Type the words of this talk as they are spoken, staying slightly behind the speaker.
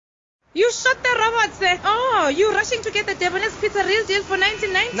You shot the robots there. Oh, you rushing to get the Debonairs pizza real deal for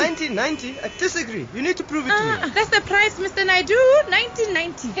 1990. 1990? I disagree. You need to prove it to me. That's the price, Mr. Naidu.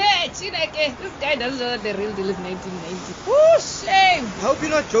 1990. Hey, Chineke, this guy doesn't know that the real deal is 1990. Oh, shame. I hope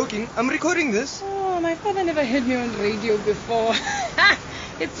you're not joking. I'm recording this. Oh, my father never heard me on radio before.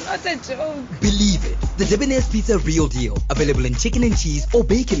 It's not a joke. Believe it. The Debonairs Pizza Real Deal. Available in chicken and cheese or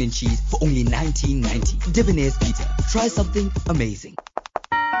bacon and cheese for only $19.90. Debonairs Pizza. Try something amazing.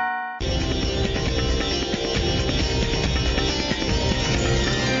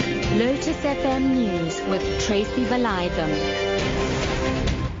 Lotus FM News with Tracy Valaydham.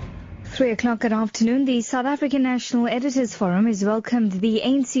 3 o'clock at afternoon, the South African National Editors Forum has welcomed the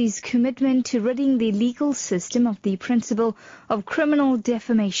ANC's commitment to ridding the legal system of the principle of criminal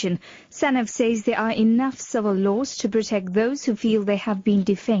defamation. SANEF says there are enough civil laws to protect those who feel they have been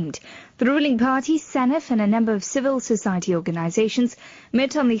defamed. The ruling party, SANEF, and a number of civil society organizations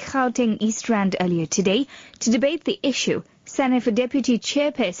met on the Gauteng East Rand earlier today to debate the issue. SANEF Deputy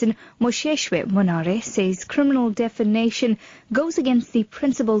Chairperson Mosheshwe Monare says criminal defamation goes against the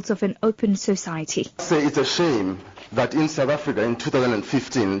principles of an open society. It's a shame that in South Africa in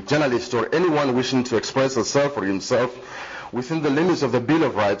 2015, journalists or anyone wishing to express herself or himself within the limits of the Bill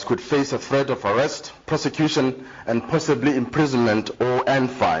of Rights could face a threat of arrest, prosecution, and possibly imprisonment and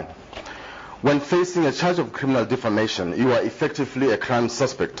fine. When facing a charge of criminal defamation, you are effectively a crime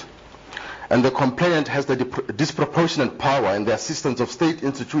suspect, and the complainant has the disproportionate power and the assistance of state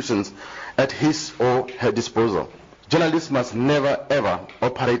institutions at his or her disposal. Journalists must never ever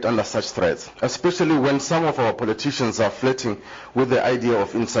operate under such threats, especially when some of our politicians are flirting with the idea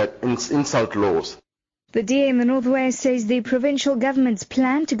of insult laws. The DA in the Northwest says the provincial government's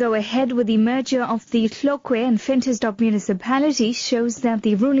plan to go ahead with the merger of the Tlokwe and Ventersdorp municipalities shows that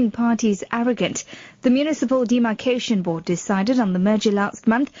the ruling party is arrogant. The Municipal Demarcation Board decided on the merger last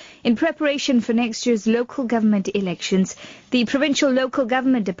month in preparation for next year's local government elections. The Provincial Local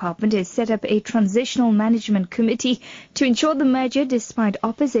Government Department has set up a transitional management committee to ensure the merger despite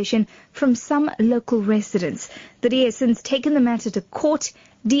opposition from some local residents. The DA has since taken the matter to court.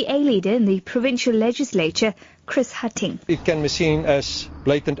 DA leader in the provincial legislature, Chris Hutting. It can be seen as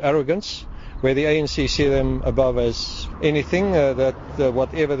blatant arrogance, where the ANC see them above as anything, that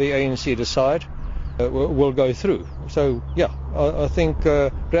whatever the ANC decide will go through. So, yeah, I think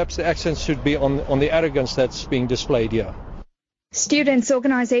perhaps the accent should be on the arrogance that's being displayed here. Students'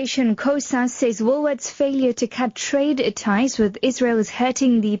 organisation COSA says Woolworth's failure to cut trade ties with Israel is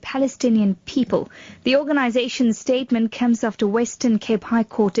hurting the Palestinian people. The organisation's statement comes after Western Cape High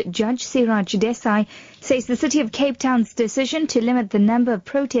Court Judge Siraj Desai says the City of Cape Town's decision to limit the number of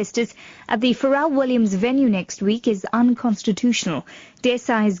protesters at the Pharrell Williams venue next week is unconstitutional.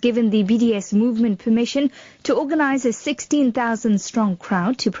 Desai has given the BDS movement permission to organise a 16,000-strong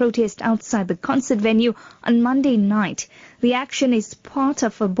crowd to protest outside the concert venue on Monday night. The action is part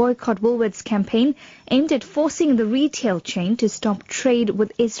of a Boycott Woolworths campaign aimed at forcing the retail chain to stop trade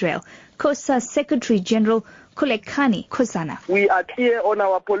with Israel. COSA Secretary General Kulekani Khosana. We are clear on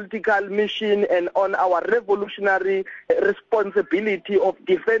our political mission and on our revolutionary responsibility of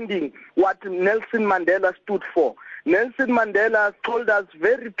defending what Nelson Mandela stood for. Nelson Mandela told us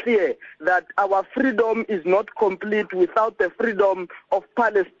very clear that our freedom is not complete without the freedom of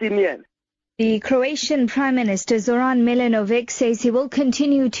Palestinians. The Croatian Prime Minister Zoran Milanovic says he will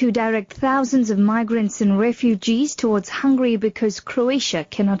continue to direct thousands of migrants and refugees towards Hungary because Croatia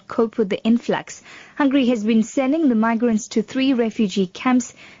cannot cope with the influx. Hungary has been sending the migrants to 3 refugee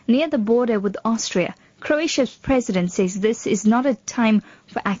camps near the border with Austria. Croatia's president says this is not a time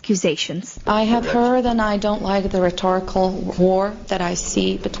for accusations. I have heard, and I don't like the rhetorical war that I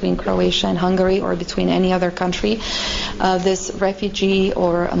see between Croatia and Hungary or between any other country. This refugee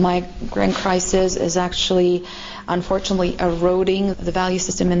or a migrant crisis is actually, unfortunately, eroding the value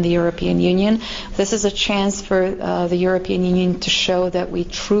system in the European Union. This is a chance for the European Union to show that we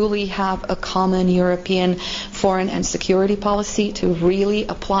truly have a common European foreign and security policy, to really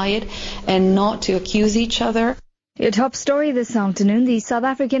apply it and not to accuse each other. Your top story this afternoon, the South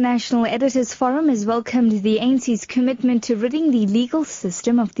African National Editors Forum has welcomed the ANC's commitment to ridding the legal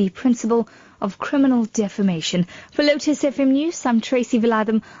system of the principle of criminal defamation. For Lotus FM News, I'm Tracy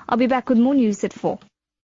Valaydham. I'll be back with more news at 4.